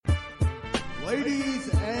Ladies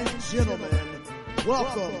and gentlemen,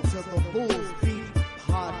 welcome to the Bulls Beat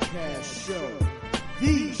Podcast Show,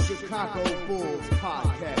 the Chicago Bulls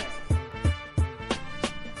Podcast.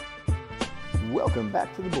 Welcome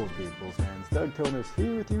back to the Bulls Beat, Bulls fans. Doug Tonis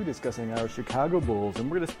here with you discussing our Chicago Bulls, and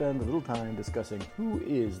we're going to spend a little time discussing who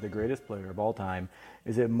is the greatest player of all time.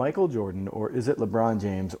 Is it Michael Jordan, or is it LeBron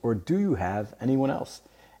James, or do you have anyone else?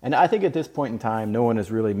 And I think at this point in time, no one is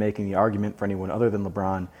really making the argument for anyone other than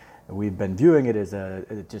LeBron. We've been viewing it as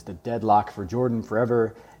just a deadlock for Jordan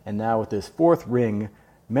forever, and now with this fourth ring,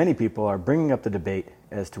 many people are bringing up the debate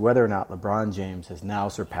as to whether or not LeBron James has now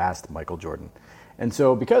surpassed Michael Jordan. And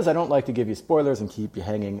so because I don't like to give you spoilers and keep you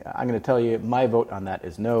hanging, I'm going to tell you my vote on that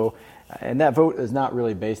is no. And that vote is not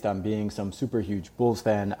really based on being some super huge Bulls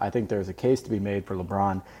fan. I think there's a case to be made for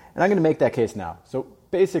LeBron, and I'm going to make that case now. So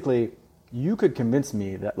basically, you could convince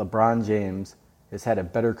me that LeBron James has had a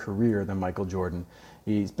better career than Michael Jordan.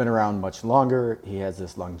 He's been around much longer. He has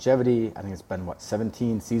this longevity. I think it's been,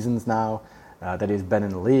 17 seasons now that he's been in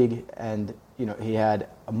the league. And, he had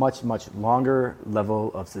a much, much longer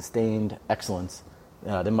level of sustained excellence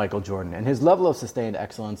than Michael Jordan. And his level of sustained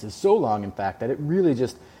excellence is so long, in fact, that it really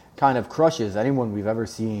just kind of crushes anyone we've ever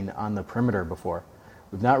seen on the perimeter before.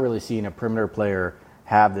 We've not really seen a perimeter player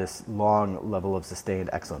have this long level of sustained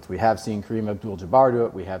excellence. We have seen Kareem Abdul-Jabbar do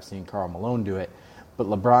it. We have seen Karl Malone do it. But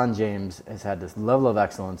LeBron James has had this level of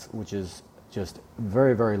excellence, which is just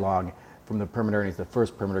very, very long from the perimeter, and he's the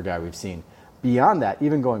first perimeter guy we've seen. Beyond that,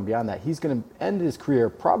 even going beyond that, he's going to end his career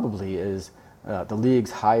probably as the league's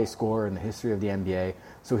highest scorer in the history of the NBA.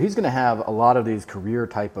 So he's going to have a lot of these career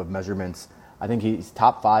type of measurements. I think he's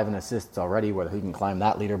top 5 in assists already. Whether he can climb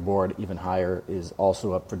that leaderboard even higher is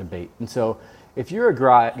also up for debate. And so if you're a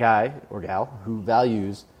guy or gal who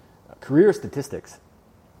values career statistics,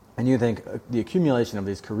 and you think the accumulation of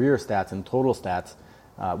these career stats and total stats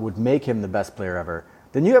would make him the best player ever,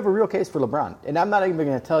 then you have a real case for LeBron. And I'm not even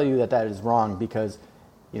going to tell you that is wrong, because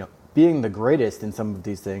being the greatest in some of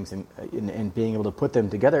these things and being able to put them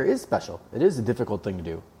together is special. It is a difficult thing to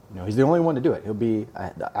do. He's the only one to do it. He'll be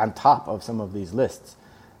on top of some of these lists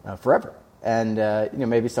forever. And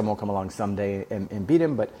maybe someone will come along someday and beat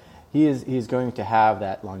him, but he's going to have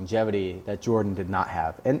that longevity that Jordan did not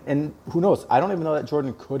have. And who knows? I don't even know that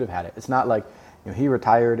Jordan could have had it. It's not like he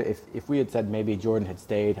retired. If we had said maybe Jordan had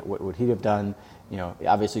stayed, what would he have done?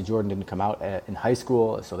 Obviously Jordan didn't come out in high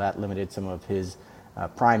school, so that limited some of his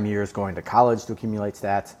prime years going to college to accumulate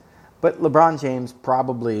stats. But LeBron James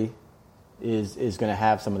probably is going to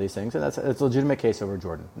have some of these things, and that's a legitimate case over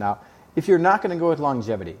Jordan. Now, if you're not going to go with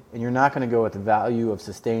longevity, and you're not going to go with the value of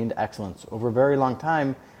sustained excellence over a very long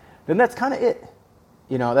time, then that's kind of it.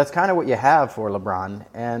 That's kind of what you have for LeBron.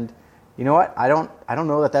 And you know what? I don't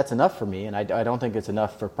know that that's enough for me, and I don't think it's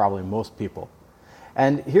enough for probably most people.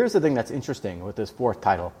 And here's the thing that's interesting with this fourth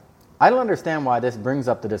title. I don't understand why this brings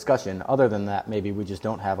up the discussion, other than that maybe we just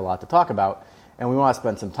don't have a lot to talk about, and we want to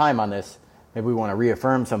spend some time on this. Maybe we want to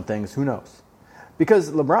reaffirm some things. Who knows?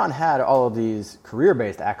 Because LeBron had all of these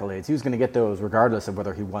career-based accolades. He was going to get those regardless of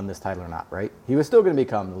whether he won this title or not, right? He was still going to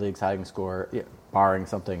become the league's highest scorer, barring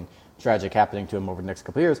something tragic happening to him over the next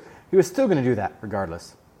couple of years. He was still going to do that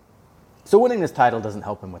regardless. So winning this title doesn't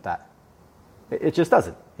help him with that. It just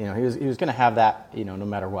doesn't. He was going to have that, no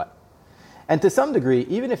matter what. And to some degree,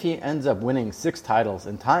 even if he ends up winning 6 titles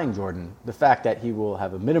and tying Jordan, the fact that he will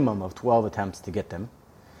have a minimum of 12 attempts to get them,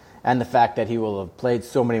 and the fact that he will have played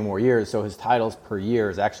so many more years, so his titles per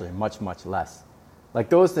year is actually much, much less. Like,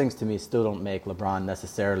 those things to me still don't make LeBron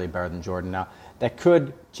necessarily better than Jordan. Now, that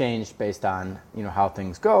could change based on, how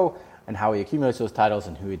things go and how he accumulates those titles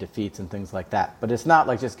and who he defeats and things like that. But it's not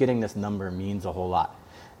like just getting this number means a whole lot.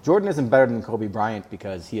 Jordan isn't better than Kobe Bryant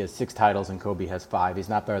because he has 6 titles and Kobe has 5. He's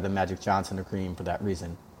not better than Magic Johnson or Kareem for that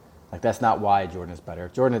reason. Like, that's not why Jordan is better.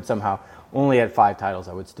 If Jordan had somehow only had 5 titles,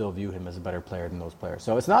 I would still view him as a better player than those players.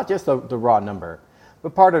 So it's not just the raw number,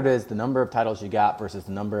 but part of it is the number of titles you got versus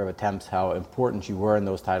the number of attempts, how important you were in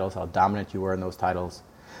those titles, how dominant you were in those titles.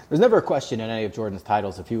 There's never a question in any of Jordan's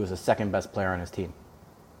titles if he was the second best player on his team.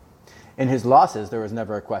 In his losses, there was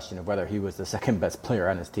never a question of whether he was the second best player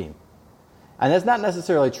on his team. And that's not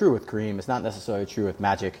necessarily true with Kareem. It's not necessarily true with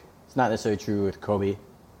Magic. It's not necessarily true with Kobe.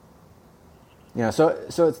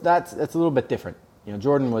 So that's a little bit different.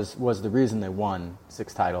 Jordan was the reason they won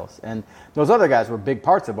 6 titles. And those other guys were big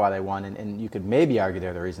parts of why they won, and you could maybe argue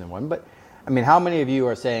they're the reason they won. But, how many of you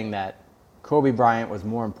are saying that Kobe Bryant was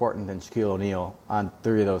more important than Shaquille O'Neal on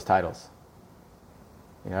 3 of those titles?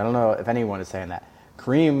 I don't know if anyone is saying that.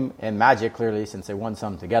 Kareem and Magic, clearly, since they won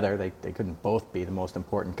some together, they couldn't both be the most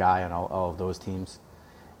important guy on all of those teams.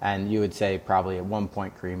 And you would say probably at one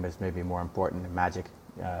point Kareem is maybe more important than Magic.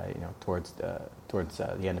 towards the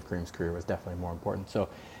end of Kareem's career was definitely more important. So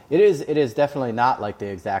it is definitely not like the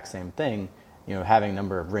exact same thing. Having a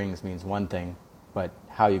number of rings means one thing, but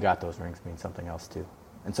how you got those rings means something else too.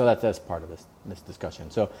 And so that's part of this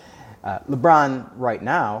discussion. So LeBron right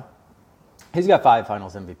now, he's got 5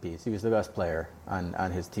 Finals MVPs. He was the best player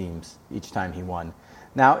on his teams each time he won.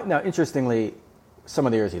 Now, interestingly, some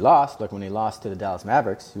of the years he lost, like when he lost to the Dallas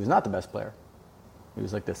Mavericks, he was not the best player. He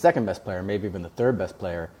was like the second best player, maybe even the third best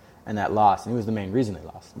player in that loss, and he was the main reason they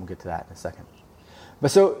lost. We'll get to that in a second.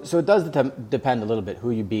 But so it does depend a little bit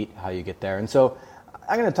who you beat, how you get there. And so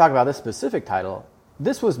I'm going to talk about this specific title.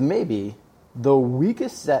 This was maybe the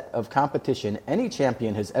weakest set of competition any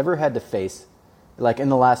champion has ever had to face, like in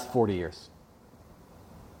the last 40 years.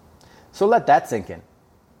 So let that sink in.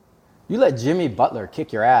 You let Jimmy Butler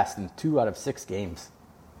kick your ass in 2 out of 6 games.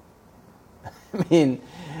 I mean,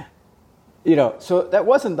 so that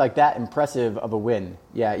wasn't like that impressive of a win.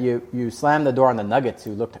 Yeah, you slammed the door on the Nuggets,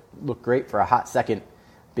 who looked great for a hot second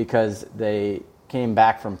because they came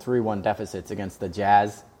back from 3-1 deficits against the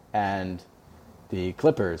Jazz and the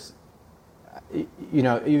Clippers. You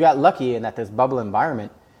got lucky in that this bubble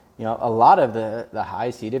environment, a lot of the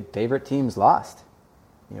high-seeded favorite teams lost.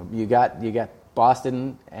 You got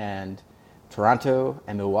Boston and Toronto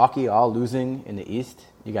and Milwaukee all losing in the East.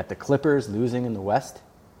 You got the Clippers losing in the West.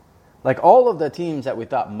 Like all of the teams that we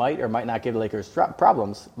thought might or might not give the Lakers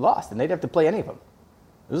problems lost, and they'd have to play any of them.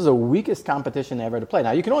 This is the weakest competition they ever had to play.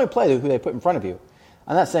 Now, you can only play who they put in front of you.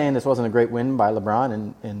 I'm not saying this wasn't a great win by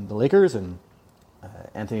LeBron and the Lakers and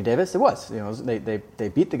Anthony Davis. It was. They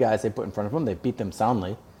beat the guys they put in front of them. They beat them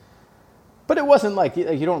soundly. But it wasn't like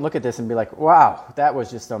you don't look at this and be like, wow, that was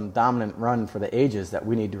just some dominant run for the ages that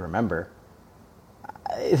we need to remember.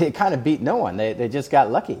 They kind of beat no one. They just got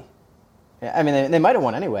lucky. I mean, they might have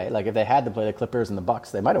won anyway. Like if they had to play the Clippers and the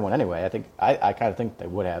Bucks, they might have won anyway. I kind of think they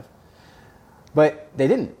would have. But they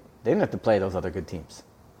didn't. They didn't have to play those other good teams.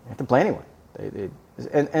 They have to play anyone.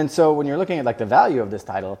 And so when you're looking at like the value of this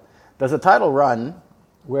title, does a title run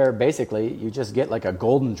where basically you just get like a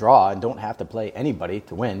golden draw and don't have to play anybody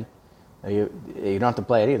to win? You don't have to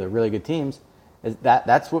play any of the really good teams.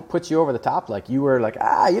 That's what puts you over the top. Like you were like,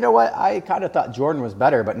 you know what? I kind of thought Jordan was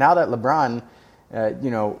better, but now that LeBron,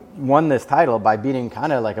 won this title by beating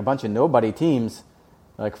kind of like a bunch of nobody teams,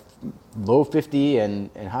 like low 50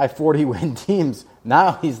 and high 40 win teams.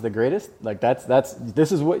 Now he's the greatest. Like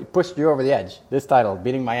this is what pushed you over the edge. This title,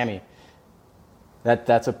 beating Miami.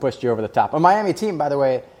 That's what pushed you over the top. A Miami team, by the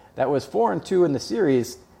way, that was 4-2 in the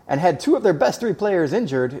series and had 2 of their best 3 players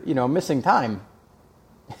injured, missing time.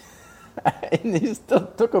 And he still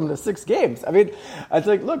took them to 6 games. I mean, it's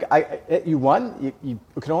like, look, you won. You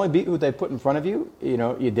can only beat who they put in front of you.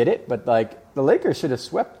 You did it. But, like, the Lakers should have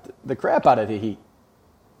swept the crap out of the Heat.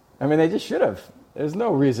 I mean, they just should have. There's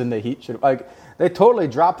no reason the Heat should have. Like, they totally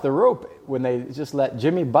dropped the rope when they just let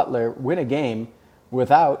Jimmy Butler win a game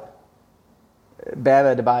without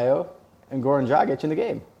Bam Adebayo and Goran Dragic in the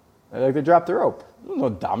game. Like, they dropped the rope. There was no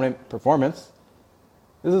dominant performance.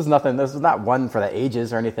 This is nothing. This is not one for the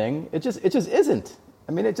ages or anything. It just isn't.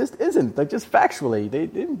 I mean, it just isn't. Like, just factually, they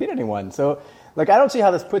didn't beat anyone. So, like, I don't see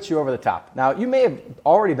how this puts you over the top. Now, you may have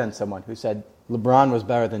already been someone who said LeBron was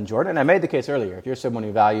better than Jordan. And I made the case earlier. If you're someone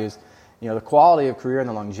who values, the quality of career and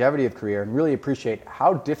the longevity of career and really appreciate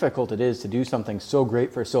how difficult it is to do something so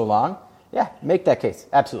great for so long, yeah, make that case.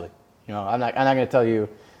 Absolutely. I'm not going to tell you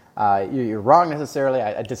you're wrong necessarily.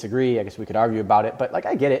 I disagree. I guess we could argue about it. But, like,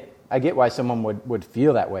 I get it. I get why someone would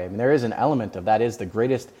feel that way. I mean, there is an element of that is the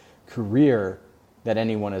greatest career that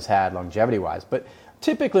anyone has had longevity-wise. But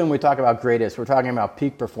typically when we talk about greatest, we're talking about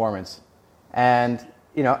peak performance. And,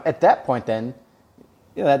 at that point then,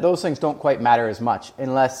 that those things don't quite matter as much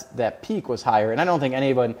unless that peak was higher. And I don't think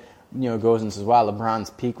anyone, goes and says, wow, LeBron's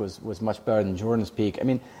peak was much better than Jordan's peak. I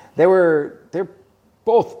mean, they're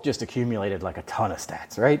both just accumulated like a ton of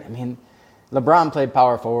stats, right? I mean, LeBron played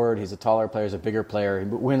power forward. He's a taller player. He's a bigger player. He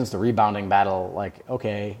wins the rebounding battle. Like,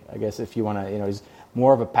 okay, I guess if you want to, he's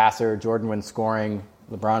more of a passer. Jordan wins scoring.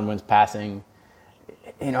 LeBron wins passing.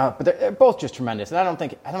 But they're both just tremendous. And I don't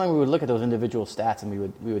think we would look at those individual stats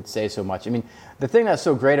and we would say so much. I mean, the thing that's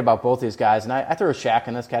so great about both these guys, and I throw Shaq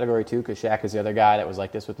in this category too, because Shaq is the other guy that was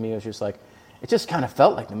like this with me. It was just like, it just kind of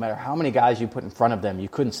felt like no matter how many guys you put in front of them, you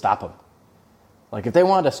couldn't stop them. Like if they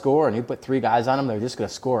wanted to score and you put 3 guys on them, they're just going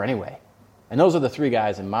to score anyway. And those are the 3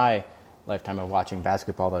 guys in my lifetime of watching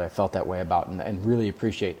basketball that I felt that way about and really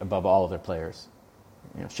appreciate above all of their players.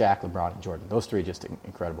 Shaq, LeBron, and Jordan. Those 3 just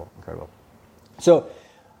incredible. So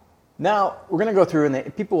now we're going to go through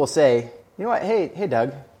and people will say, hey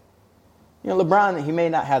Doug, LeBron, he may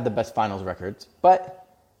not have the best finals records,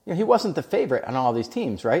 but he wasn't the favorite on all these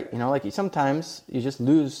teams, right? Like sometimes you just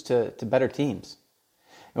lose to better teams.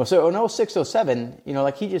 So in 06, 07,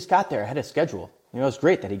 like he just got there ahead of schedule. It's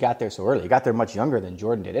great that he got there so early. He got there much younger than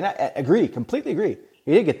Jordan did. And I agree, completely agree.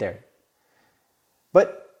 He did get there.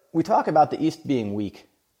 But we talk about the East being weak,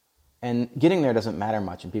 and getting there doesn't matter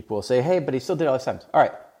much. And people will say, hey, but he still did all these times. All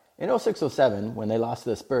right, in 06, 07, when they lost to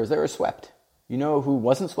the Spurs, they were swept. You know who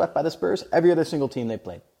wasn't swept by the Spurs? Every other single team they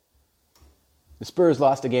played. The Spurs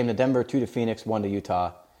lost a game to Denver, 2 to Phoenix, 1 to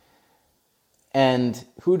Utah. And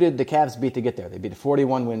who did the Cavs beat to get there? They beat the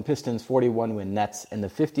 41-win Pistons, 41-win Nets, and the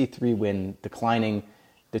 53-win declining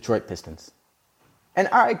Detroit Pistons. And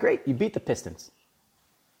all right, great, you beat the Pistons.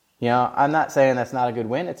 I'm not saying that's not a good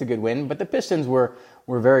win. It's a good win. But the Pistons were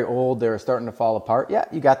very old. They were starting to fall apart. Yeah,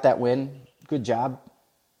 you got that win. Good job.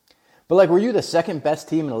 But, were you the second best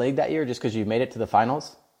team in the league that year just because you made it to the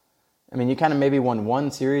finals? I mean, you kind of maybe won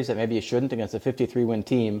one series that maybe you shouldn't against a 53-win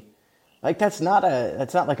team. That's not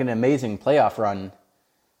like an amazing playoff run.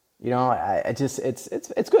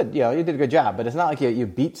 It's good. You did a good job. But it's not like you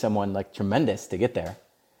beat someone, tremendous to get there.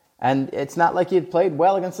 And it's not like you played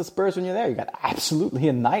well against the Spurs when you're there. You got absolutely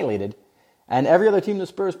annihilated. And every other team the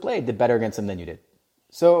Spurs played did better against them than you did.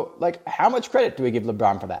 So, how much credit do we give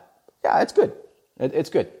LeBron for that? Yeah, it's good.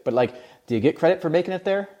 It's good. But, do you get credit for making it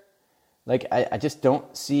there? I just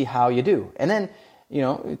don't see how you do. And then,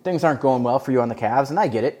 things aren't going well for you on the Cavs, and I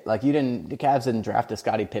get it. The Cavs didn't draft a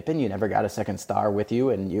Scottie Pippen. You never got a second star with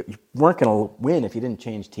you, and you weren't going to win if you didn't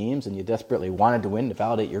change teams, and you desperately wanted to win to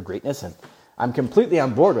validate your greatness. And I'm completely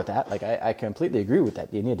on board with that. I completely agree with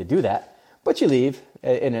that. You need to do that. But you leave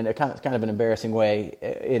in a kind of an embarrassing way.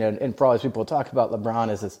 And for all these people talk about LeBron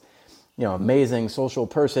as this, amazing social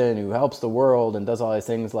person who helps the world and does all these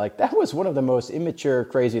things. That was one of the most immature,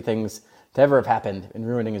 crazy things to ever have happened in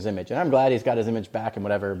ruining his image. And I'm glad he's got his image back and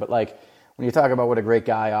whatever. But when you talk about what a great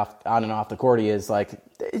guy on and off the court he is,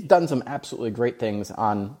 he's done some absolutely great things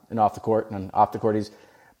on and off the court, and off the court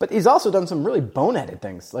but he's also done some really boneheaded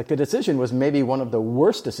things. The decision was maybe one of the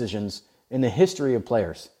worst decisions in the history of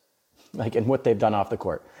players, in what they've done off the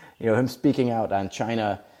court. Him speaking out on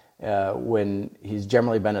China when he's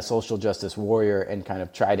generally been a social justice warrior and kind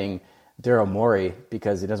of chiding Daryl Morey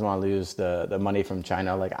because he doesn't want to lose the money from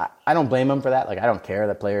China. I don't blame him for that. I don't care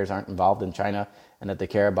that players aren't involved in China and that they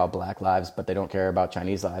care about black lives, but they don't care about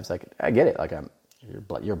Chinese lives. I get it.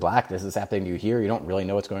 You're black. This is happening to you here. You don't really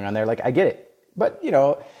know what's going on there. I get it. But,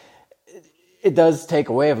 it does take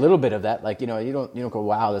away a little bit of that. You don't go,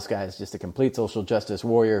 wow, this guy is just a complete social justice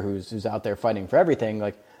warrior who's out there fighting for everything.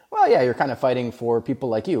 Well, yeah, you're kind of fighting for people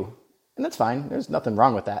like you. And that's fine. There's nothing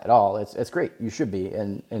wrong with that at all. It's great. You should be,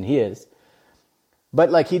 and he is.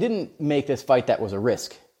 But he didn't make this fight that was a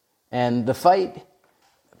risk. And the fight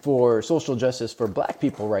for social justice for black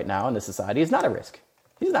people right now in this society is not a risk.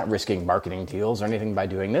 He's not risking marketing deals or anything by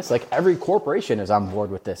doing this. Every corporation is on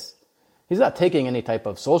board with this. He's not taking any type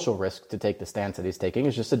of social risk to take the stance that he's taking.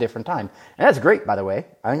 It's just a different time. And that's great, by the way.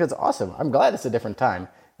 I think that's awesome. I'm glad it's a different time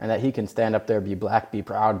and that he can stand up there, be black, be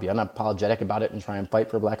proud, be unapologetic about it, and try and fight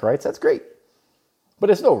for black rights. That's great. But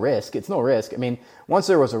it's no risk. It's no risk. I mean, once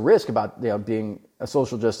there was a risk about being a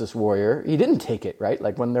social justice warrior, he didn't take it, right?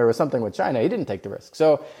 When there was something with China, he didn't take the risk.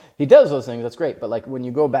 So he does those things. That's great. But when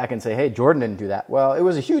you go back and say, hey, Jordan didn't do that. Well, it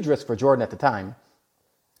was a huge risk for Jordan at the time.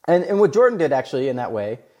 And what Jordan did actually in that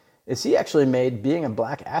way is he actually made being a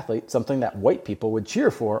black athlete something that white people would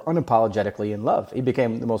cheer for unapologetically and love. He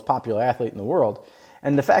became the most popular athlete in the world.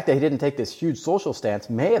 And the fact that he didn't take this huge social stance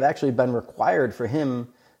may have actually been required for him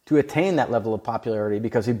to attain that level of popularity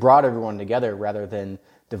because he brought everyone together rather than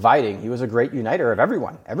dividing. He was a great uniter of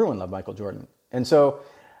everyone. Everyone loved Michael Jordan. And so,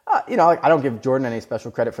 I don't give Jordan any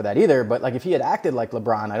special credit for that either, but if he had acted like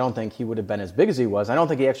LeBron, I don't think he would have been as big as he was. I don't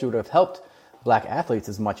think he actually would have helped black athletes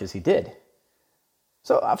as much as he did.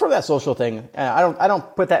 So for that social thing, I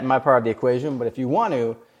don't put that in my part of the equation, but if you want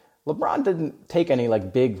to, LeBron didn't take any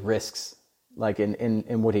big risks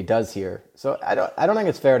in what he does here. So I don't think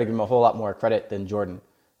it's fair to give him a whole lot more credit than Jordan.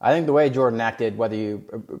 I think the way Jordan acted, whether you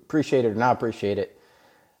appreciate it or not appreciate it,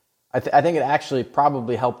 I think it actually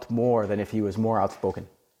probably helped more than if he was more outspoken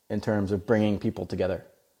in terms of bringing people together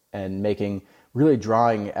and really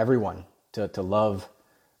drawing everyone to love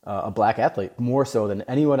a black athlete more so than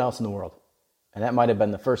anyone else in the world. And that might have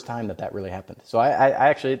been the first time that really happened. So I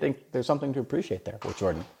actually think there's something to appreciate there with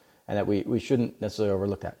Jordan and that we shouldn't necessarily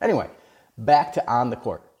overlook that. Anyway, back to on the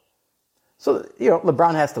court. So,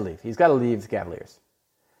 LeBron has to leave. He's got to leave the Cavaliers.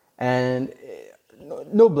 And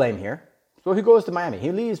no blame here. So he goes to Miami.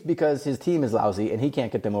 He leaves because his team is lousy and he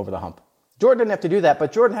can't get them over the hump. Jordan didn't have to do that,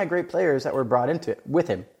 but Jordan had great players that were brought into it with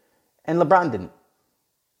him. And LeBron didn't.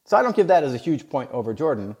 So I don't give that as a huge point over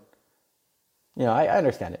Jordan. I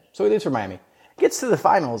understand it. So he leaves for Miami. Gets to the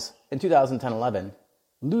finals in 2010-11,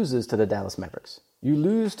 loses to the Dallas Mavericks. You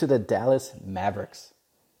lose to the Dallas Mavericks.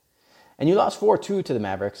 And you lost 4-2 to the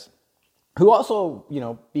Mavericks, who also,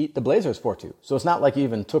 beat the Blazers 4-2. So it's not like you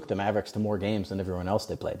even took the Mavericks to more games than everyone else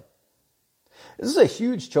they played. This is a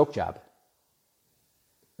huge choke job.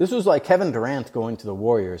 This was like Kevin Durant going to the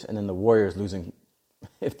Warriors and then the Warriors losing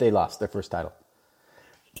if they lost their first title.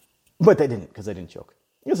 But they didn't, because they didn't choke.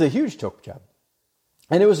 It was a huge choke job.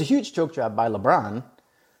 And it was a huge choke job by LeBron,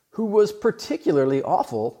 who was particularly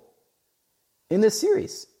awful in this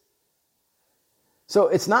series. So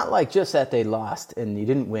it's not like just that they lost and you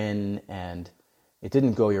didn't win and it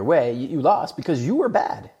didn't go your way. You lost because you were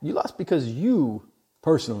bad. You lost because you,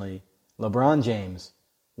 personally, LeBron James,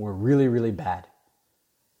 were really, really bad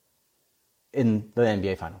in the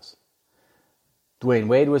NBA Finals. Dwayne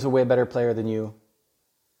Wade was a way better player than you.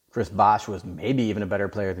 Chris Bosh was maybe even a better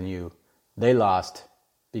player than you. They lost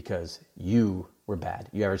because you were bad.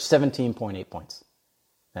 You averaged 17.8 points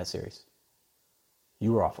in that series.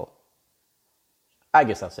 You were awful. I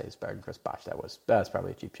guess I'll say it's better than Chris Bosh. That's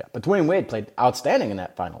probably a cheap shot. But Dwayne Wade played outstanding in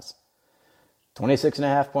that finals.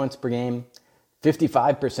 26.5 points per game,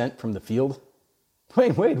 55% from the field.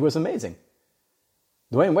 Dwayne Wade was amazing.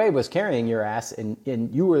 Dwayne Wade was carrying your ass, and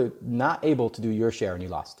you were not able to do your share, and you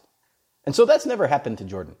lost. And so that's never happened to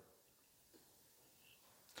Jordan.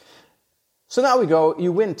 So now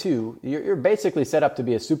you win 2. You're basically set up to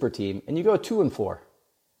be a super team, and you go 2-4.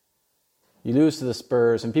 You lose to the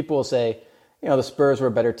Spurs, and people will say, the Spurs were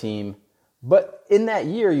a better team. But in that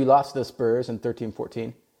year, you lost to the Spurs in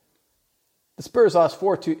 13-14. The Spurs lost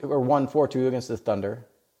 4-2 or won 4-2 against the Thunder.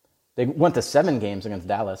 They went to 7 games against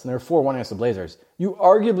Dallas, and they were 4-1 against the Blazers. You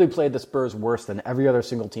arguably played the Spurs worse than every other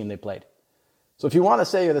single team they played. So if you want to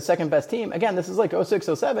say you're the second best team, again, this is like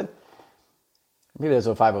 06-07. Maybe there's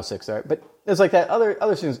 05-06, all right? But it's like that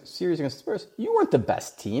other series against the Spurs. You weren't the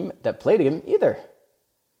best team that played him either.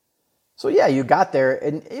 So yeah, you got there,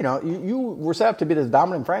 and you were set up to be this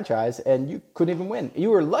dominant franchise, and you couldn't even win.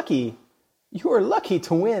 You were lucky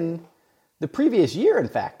to win the previous year, in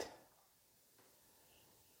fact.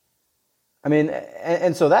 I mean,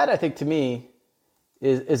 and so that, I think, to me,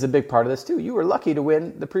 is a big part of this, too. You were lucky to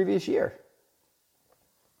win the previous year.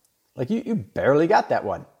 Like, you barely got that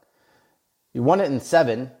one. You won it in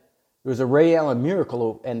 7. It was a Ray Allen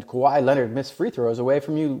miracle, and Kawhi Leonard missed free throws away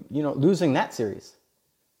from you losing that series.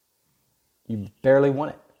 You barely won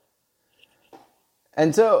it.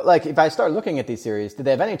 And so, like, if I start looking at these series, did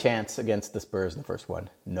they have any chance against the Spurs in the first one?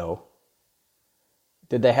 No.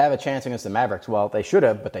 Did they have a chance against the Mavericks? Well, they should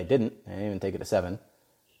have, but they didn't. They didn't even take it to 7.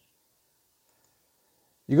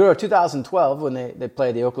 You go to 2012 when they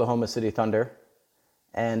played the Oklahoma City Thunder,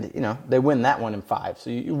 and, they win that one in 5. So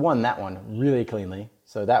you won that one really cleanly.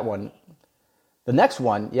 So that one, the next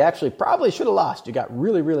one, you actually probably should have lost. You got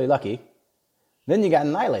really, really lucky. Then you got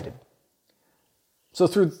annihilated. So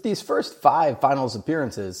through these first 5 finals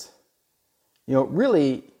appearances,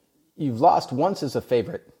 really, you've lost once as a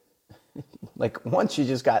favorite. Like, once you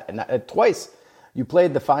just got, twice you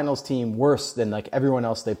played the finals team worse than, like, everyone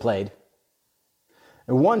else they played.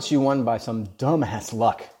 And once you won by some dumbass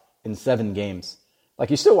luck in 7 games. Like,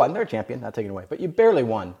 you still won, they're champion, not taken away, but you barely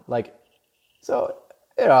won. Like, so,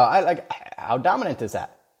 how dominant is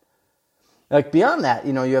that? Like, beyond that,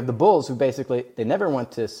 you have the Bulls, who basically, they never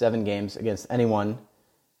went to 7 games against anyone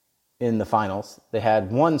in the finals. They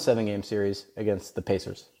had one 7-game series against the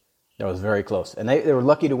Pacers. That was very close. And they were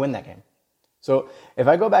lucky to win that game. So if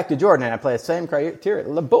I go back to Jordan and I play the same criteria,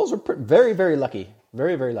 the Bulls were very, very lucky,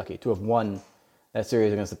 very, very lucky to have won that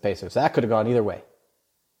series against the Pacers. That could have gone either way.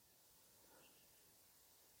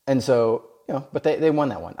 And so, but they won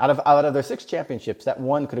that one. Out of their 6 championships, that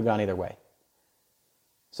one could have gone either way.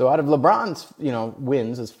 So out of LeBron's,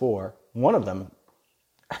 wins as 4, one of them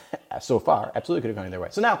so far absolutely could have gone either way.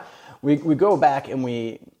 So now we go back and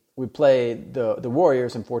we play the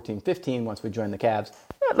Warriors in 14-15 once we joined the Cavs.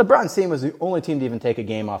 LeBron's team was the only team to even take a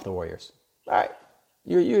game off the Warriors. All right,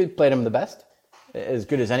 you played them the best, as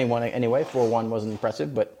good as anyone anyway. 4-1 wasn't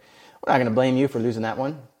impressive, but we're not going to blame you for losing that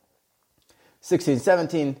one.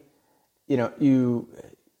 16-17, you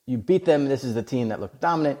beat them. This is the team that looked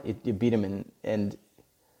dominant. You beat them and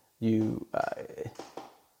you,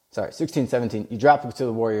 16-17, you dropped to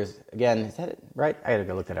the Warriors. Again, is that it, right? I gotta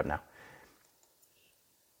go look that up now.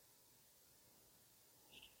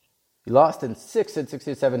 You lost in 6 at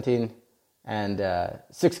 16-17 and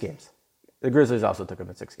 6 games. The Grizzlies also took them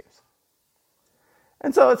in 6 games.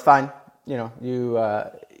 And so it's fine. You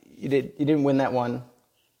didn't win that one,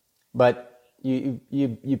 but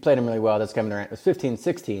You played him really well. That's Kevin Durant. It was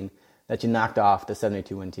 15-16 that you knocked off the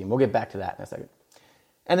 72-win team. We'll get back to that in a second.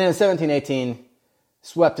 And then in 17-18,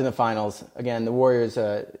 swept in the finals. Again, the Warriors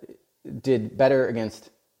did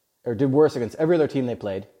worse against every other team they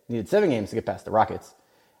played. Needed 7 games to get past the Rockets.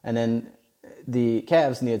 And then the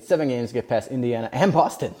Cavs needed 7 games to get past Indiana and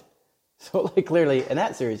Boston. So, clearly, in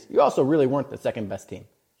that series, you also really weren't the second best team,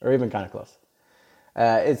 or even kind of close.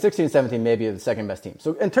 In 16-17, maybe the second best team.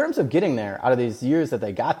 So, in terms of getting there, out of these years that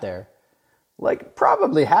they got there,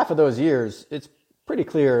 probably half of those years, it's pretty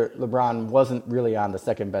clear LeBron wasn't really on the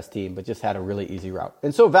second best team, but just had a really easy route.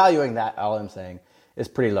 And so, valuing that, all I'm saying, is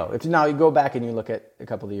pretty low. If now you go back and you look at a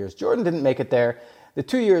couple of years, Jordan didn't make it there. The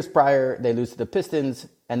 2 years prior, they lose to the Pistons,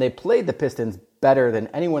 and they played the Pistons better than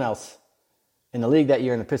anyone else in the league that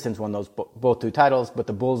year, and the Pistons won those both 2 titles, but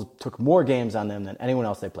the Bulls took more games on them than anyone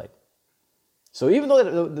else they played. So even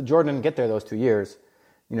though the Jordan didn't get there those 2 years,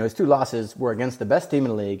 his 2 losses were against the best team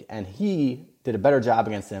in the league, and he did a better job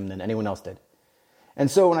against them than anyone else did. And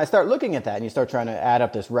so when I start looking at that, and you start trying to add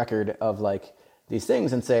up this record of these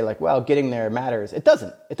things and say getting there matters, it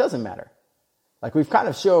doesn't. It doesn't matter. We've kind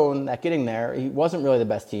of shown that getting there, he wasn't really the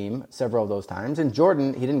best team several of those times. And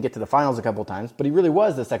Jordan, he didn't get to the finals a couple of times, but he really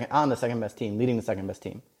was the second best team, leading the second best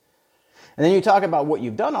team. And then you talk about what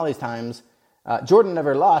you've done all these times. Jordan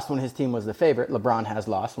never lost when his team was the favorite. LeBron has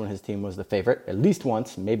lost when his team was the favorite, at least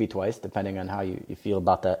once, maybe twice, depending on how you feel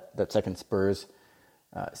about that second Spurs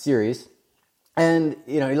series. And,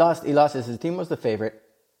 he lost as his team was the favorite,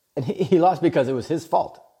 and he lost because it was his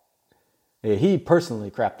fault. He personally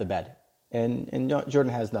crapped the bed. And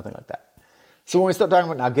Jordan has nothing like that. So when we start talking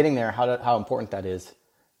about now getting there, how important that is,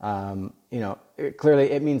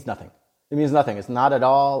 clearly it means nothing. It means nothing. It's not at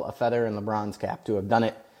all a feather in LeBron's cap to have done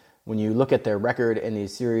it. When you look at their record in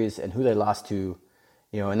these series and who they lost to,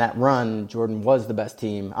 in that run, Jordan was the best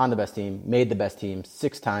team, made the best team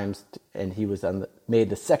 6 times, and he was made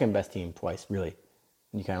the second best team twice, really.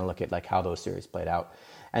 And you kind of look at how those series played out.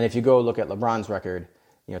 And if you go look at LeBron's record,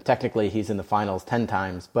 technically he's in the finals 10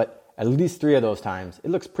 times, but at least 3 of those times, it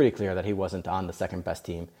looks pretty clear that he wasn't on the second best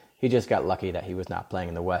team. He just got lucky that he was not playing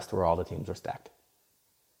in the West where all the teams were stacked.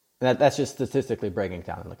 And that's just statistically breaking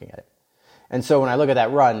down and looking at it. And so when I look at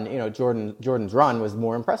that run, Jordan's run was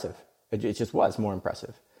more impressive. It just was more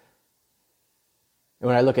impressive. And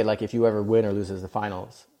when I look at if you ever win or lose in the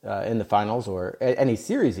finals or any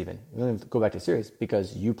series even, you don't have to go back to series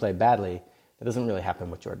because you play badly, that doesn't really happen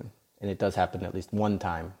with Jordan. And it does happen at least one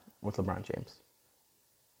time with LeBron James.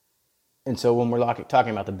 And so when we're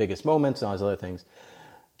talking about the biggest moments and all these other things,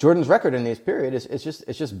 Jordan's record in this period is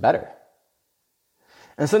just better.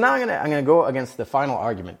 And so now I'm gonna go against the final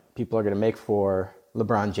argument people are gonna make for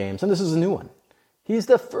LeBron James, and this is a new one. He's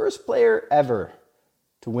the first player ever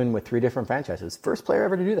to win with 3 different franchises. First player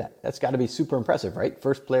ever to do that. That's got to be super impressive, right?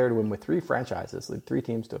 First player to win with 3 franchises, lead 3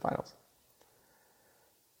 teams to the finals.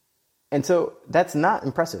 And so that's not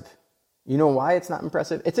impressive. You know why it's not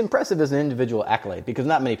impressive? It's impressive as an individual accolade because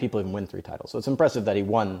not many people even win 3 titles. So it's impressive that he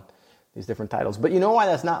won these different titles. But you know why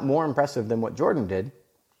that's not more impressive than what Jordan did?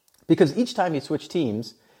 Because each time he switched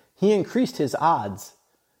teams, he increased his odds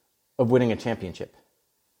of winning a championship.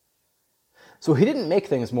 So he didn't make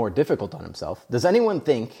things more difficult on himself. Does anyone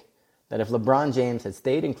think that if LeBron James had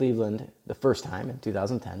stayed in Cleveland the first time in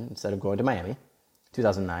 2010 instead of going to Miami,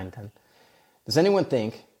 2009-10, does anyone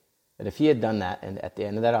think that if he had done that and at the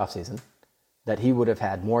end of that offseason, that he would have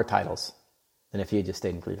had more titles than if he had just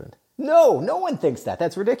stayed in Cleveland? No one thinks that.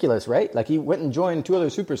 That's ridiculous, right? He went and joined 2 other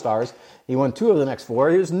superstars. He won 2 of the next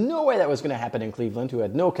 4. There's no way that was going to happen in Cleveland, who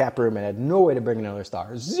had no cap room and had no way to bring in another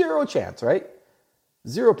star. 0 chance, right?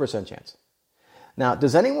 0% chance. Now,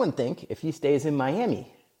 does anyone think if he stays in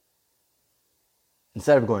Miami,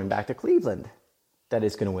 instead of going back to Cleveland, that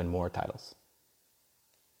he's going to win more titles?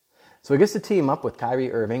 So he gets to team up with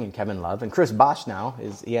Kyrie Irving and Kevin Love, and Chris Bosh now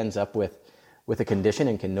he ends up with a condition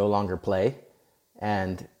and can no longer play,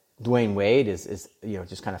 and Dwayne Wade is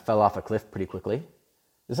just kind of fell off a cliff pretty quickly.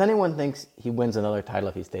 Does anyone think he wins another title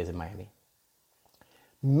if he stays in Miami?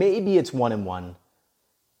 Maybe it's 1-1.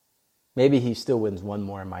 Maybe he still wins 1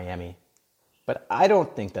 more in Miami, but I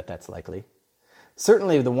don't think that that's likely.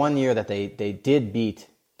 Certainly, the 1 year that they did beat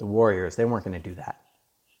the Warriors, they weren't going to do that.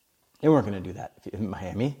 They weren't going to do that in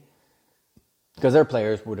Miami, because their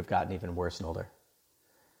players would have gotten even worse and older.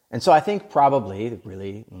 And so I think probably,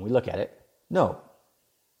 really, when we look at it, no.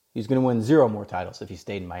 He's going to win 0 more titles if he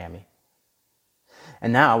stayed in Miami.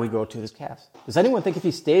 And now we go to his Cavs. Does anyone think if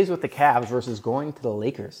he stays with the Cavs versus going to the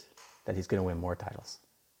Lakers that he's going to win more titles?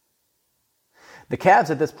 The Cavs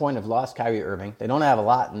at this point have lost Kyrie Irving. They don't have a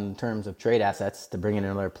lot in terms of trade assets to bring in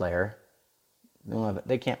another player.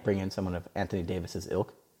 They can't bring in someone of Anthony Davis's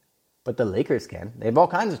ilk. But the Lakers can. They have all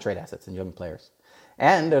kinds of trade assets and young players.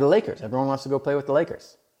 And they're the Lakers. Everyone wants to go play with the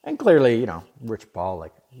Lakers. And clearly, Rich Paul,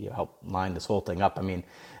 helped line this whole thing up. I mean,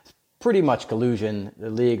 it's pretty much collusion. The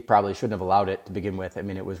league probably shouldn't have allowed it to begin with. I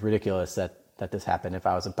mean, it was ridiculous that this happened. If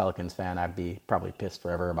I was a Pelicans fan, I'd be probably pissed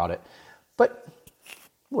forever about it. But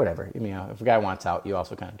whatever. If a guy wants out, you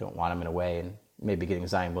also kind of don't want him in a way. And maybe getting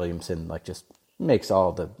Zion Williamson, just makes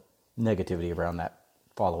all the negativity around that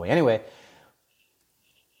fall away. Anyway,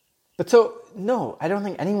 but so, no, I don't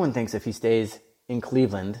think anyone thinks if he stays in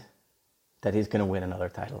Cleveland that he's going to win another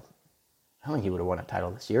title. I don't think he would have won a title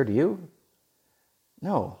this year. Do you?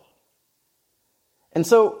 No. And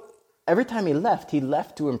so every time he left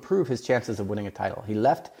to improve his chances of winning a title. He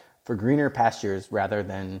left for greener pastures rather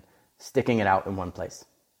than sticking it out in one place.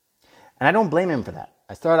 And I don't blame him for that.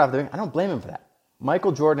 I don't blame him for that.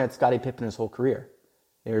 Michael Jordan had Scottie Pippen his whole career.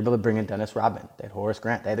 They were able to bring in Dennis Rodman. They had Horace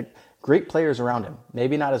Grant. They had great players around him.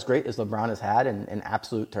 Maybe not as great as LeBron has had in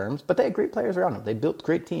absolute terms, but they had great players around him. They built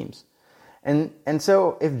great teams. And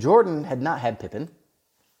so if Jordan had not had Pippen,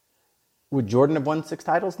 would Jordan have won 6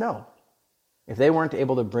 titles? No. If they weren't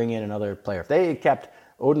able to bring in another player, if they had kept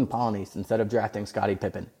Odin Polynice instead of drafting Scottie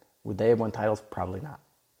Pippen, would they have won titles? Probably not.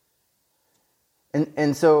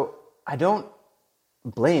 And so I don't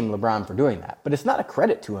blame LeBron for doing that, but it's not a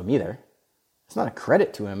credit to him either. It's not a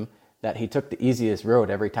credit to him that he took the easiest road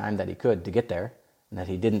every time that he could to get there and that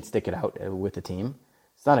he didn't stick it out with the team.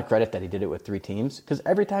 It's not a credit that he did it with 3 teams because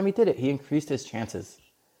every time he did it, he increased his chances.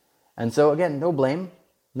 And so, again, no blame,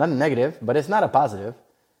 not a negative, but it's not a positive.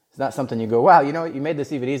 It's not something you go, wow, you made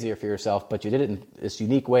this even easier for yourself, but you did it in this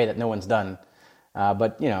unique way that no one's done.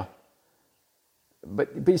 But you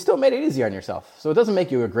still made it easier on yourself. So it doesn't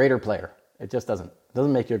make you a greater player. It just doesn't. It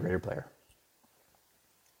doesn't make you a greater player.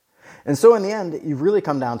 And so in the end, you've really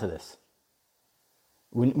come down to this.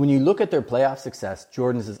 When you look at their playoff success,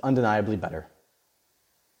 Jordan's is undeniably better.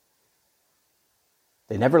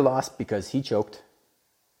 They never lost because he choked.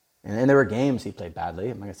 And there were games he played badly.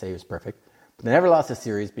 I'm not going to say he was perfect. But they never lost a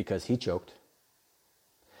series because he choked.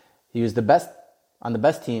 He was the best on the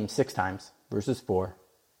best team 6 times versus 4.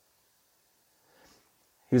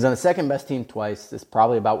 He was on the second best team twice. This is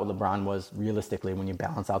probably about what LeBron was realistically when you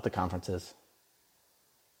balance out the conferences.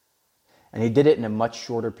 And he did it in a much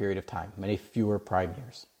shorter period of time, many fewer prime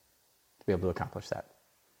years, to be able to accomplish that.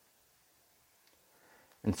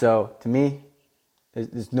 And so, to me,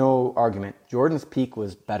 there's no argument. Jordan's peak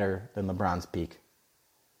was better than LeBron's peak.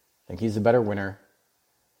 I think he's a better winner.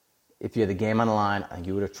 If you had the game on the line, I think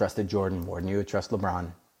you would have trusted Jordan more than you would trust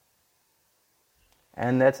LeBron.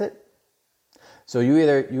 And that's it. So you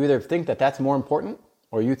either think that that's more important,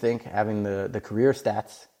 or you think having the career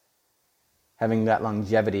stats, having that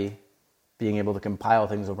longevity, being able to compile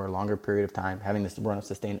things over a longer period of time, having this run of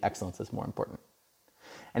sustained excellence is more important.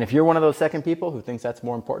 And if you're one of those second people who thinks that's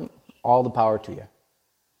more important, all the power to you.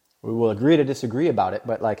 We will agree to disagree about it,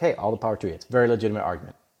 but hey, all the power to you. It's a very legitimate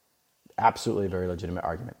argument. Absolutely a very legitimate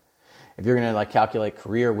argument. If you're going to calculate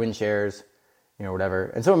career win shares, whatever.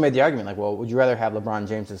 And someone made the argument well, would you rather have LeBron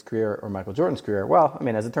James's career or Michael Jordan's career? Well,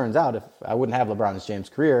 as it turns out, if I wouldn't have LeBron James'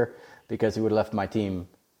 career because he would have left my team,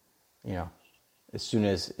 as soon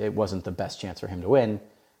as it wasn't the best chance for him to win.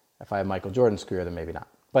 If I have Michael Jordan's career, then maybe not.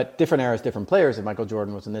 But different eras, different players. If Michael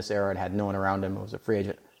Jordan was in this era and had no one around him, was a free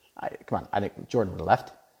agent, I think Jordan would have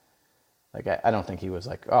left. I don't think he was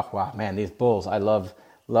oh, wow, man, these Bulls, I love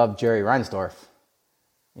Jerry Reinsdorf.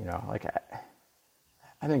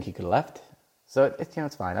 I think he could have left. So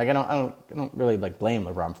it's fine. I don't really blame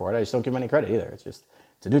LeBron for it. I just don't give him any credit either. It's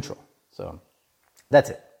a neutral. So that's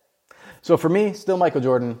it. So for me, still Michael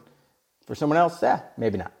Jordan. For someone else,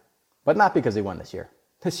 maybe not. But not because he won this year.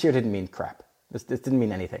 This year didn't mean crap. This didn't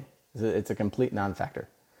mean anything. It's a complete non-factor.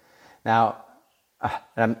 Now,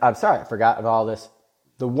 I'm sorry, I forgot of all this.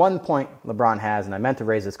 The one point LeBron has, and I meant to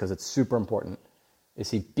raise this because it's super important,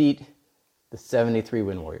 is he beat the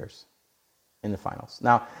 73-win Warriors in the finals.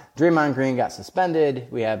 Now, Draymond Green got suspended.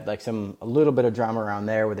 We had a little bit of drama around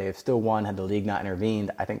there where they have still won had the league not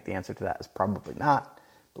intervened. I think the answer to that is probably not,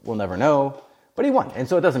 but we'll never know. But he won, and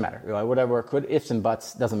so it doesn't matter. Whatever could ifs and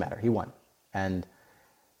buts doesn't matter. He won, and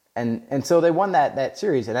so they won that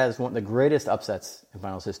series, and that is one of the greatest upsets in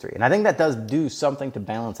finals history. And I think that does do something to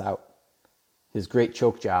balance out his great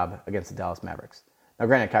choke job against the Dallas Mavericks. Now,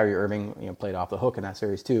 granted, Kyrie Irving played off the hook in that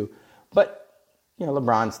series too, but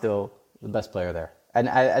LeBron's still the best player there, and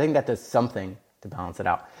I think that does something to balance it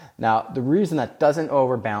out. Now, the reason that doesn't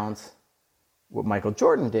overbalance what Michael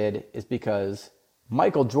Jordan did is because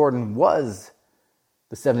Michael Jordan was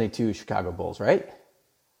the 72 Chicago Bulls, right?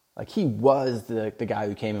 Like, he was the guy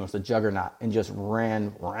who came in was the juggernaut and just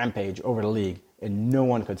ran rampage over the league, and no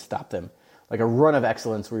one could stop them. Like a run of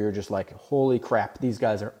excellence where you're just like, holy crap, these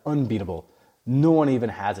guys are unbeatable. No one even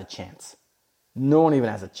has a chance. No one even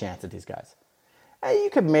has a chance at these guys. And you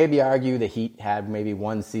could maybe argue the Heat had maybe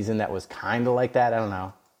one season that was kind of like that. I don't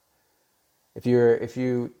know. If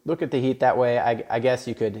you look at the Heat that way, I guess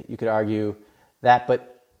you could argue that.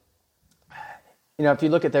 But if you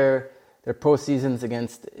look at their postseasons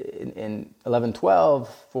against in 11-12,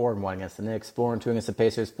 4-1 against the Knicks, 4-2 against the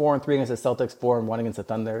Pacers, 4-3 against the Celtics, 4-1 against the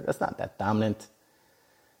Thunder. That's not that dominant.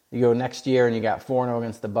 You go next year and you got 4-0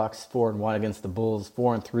 against the Bucks, 4-1 against the Bulls,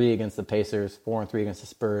 4-3 against the Pacers, 4-3 against the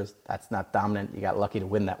Spurs. That's not dominant. You got lucky to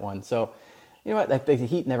win that one. So, you know what? Like, the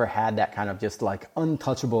Heat never had that kind of just like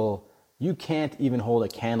untouchable. You can't even hold a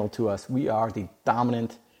candle to us. We are the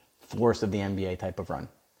dominant force of the NBA type of run.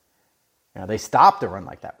 They stopped a run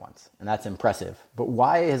like that once, and that's impressive. But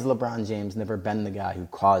why has LeBron James never been the guy who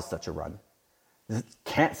caused such a run?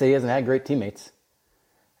 Can't say he hasn't had great teammates.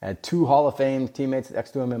 Had 2 Hall of Fame teammates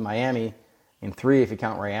next to him in Miami, and 3 if you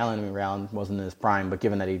count Ray Allen around, wasn't in his prime, but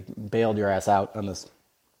given that he bailed your ass out on this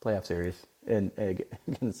playoff series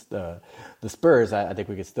against the Spurs, I think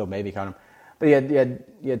we could still maybe count him. But he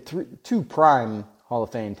had 2 prime Hall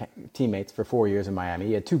of Fame teammates for 4 years in Miami.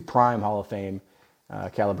 He had 2 prime Hall of Fame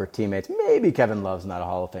caliber teammates. Maybe Kevin Love's not a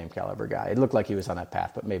Hall of Fame caliber guy. It looked like he was on that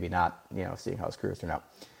path, but maybe not, seeing how his careers turned out.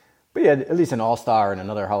 But he had at least an all-star and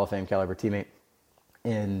another Hall of Fame caliber teammate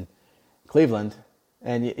in Cleveland,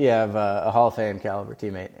 and you have a Hall of Fame caliber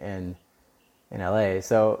teammate in LA.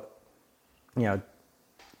 So,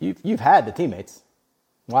 you've had the teammates.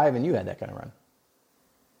 Why haven't you had that kind of run?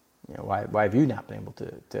 Why have you not been able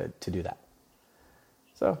to do that?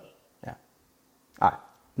 So, yeah. All right.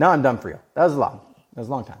 Now I'm done for you. That was a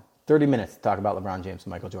long time. 30 minutes to talk about LeBron James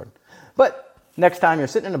and Michael Jordan. But next time you're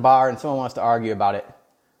sitting in a bar and someone wants to argue about it,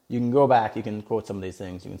 you can go back, you can quote some of these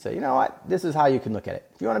things. You can say, you know what, this is how you can look at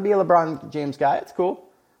it. If you want to be a LeBron James guy, it's cool.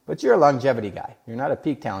 But you're a longevity guy. You're not a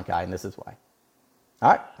peak talent guy, and this is why.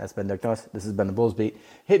 All right, that's been Doug Tonis. This has been the Bulls Beat.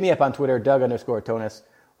 Hit me up on Twitter, Doug_Tonis,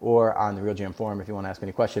 or on the Real Jam Forum if you want to ask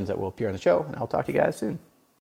any questions that will appear on the show, and I'll talk to you guys soon.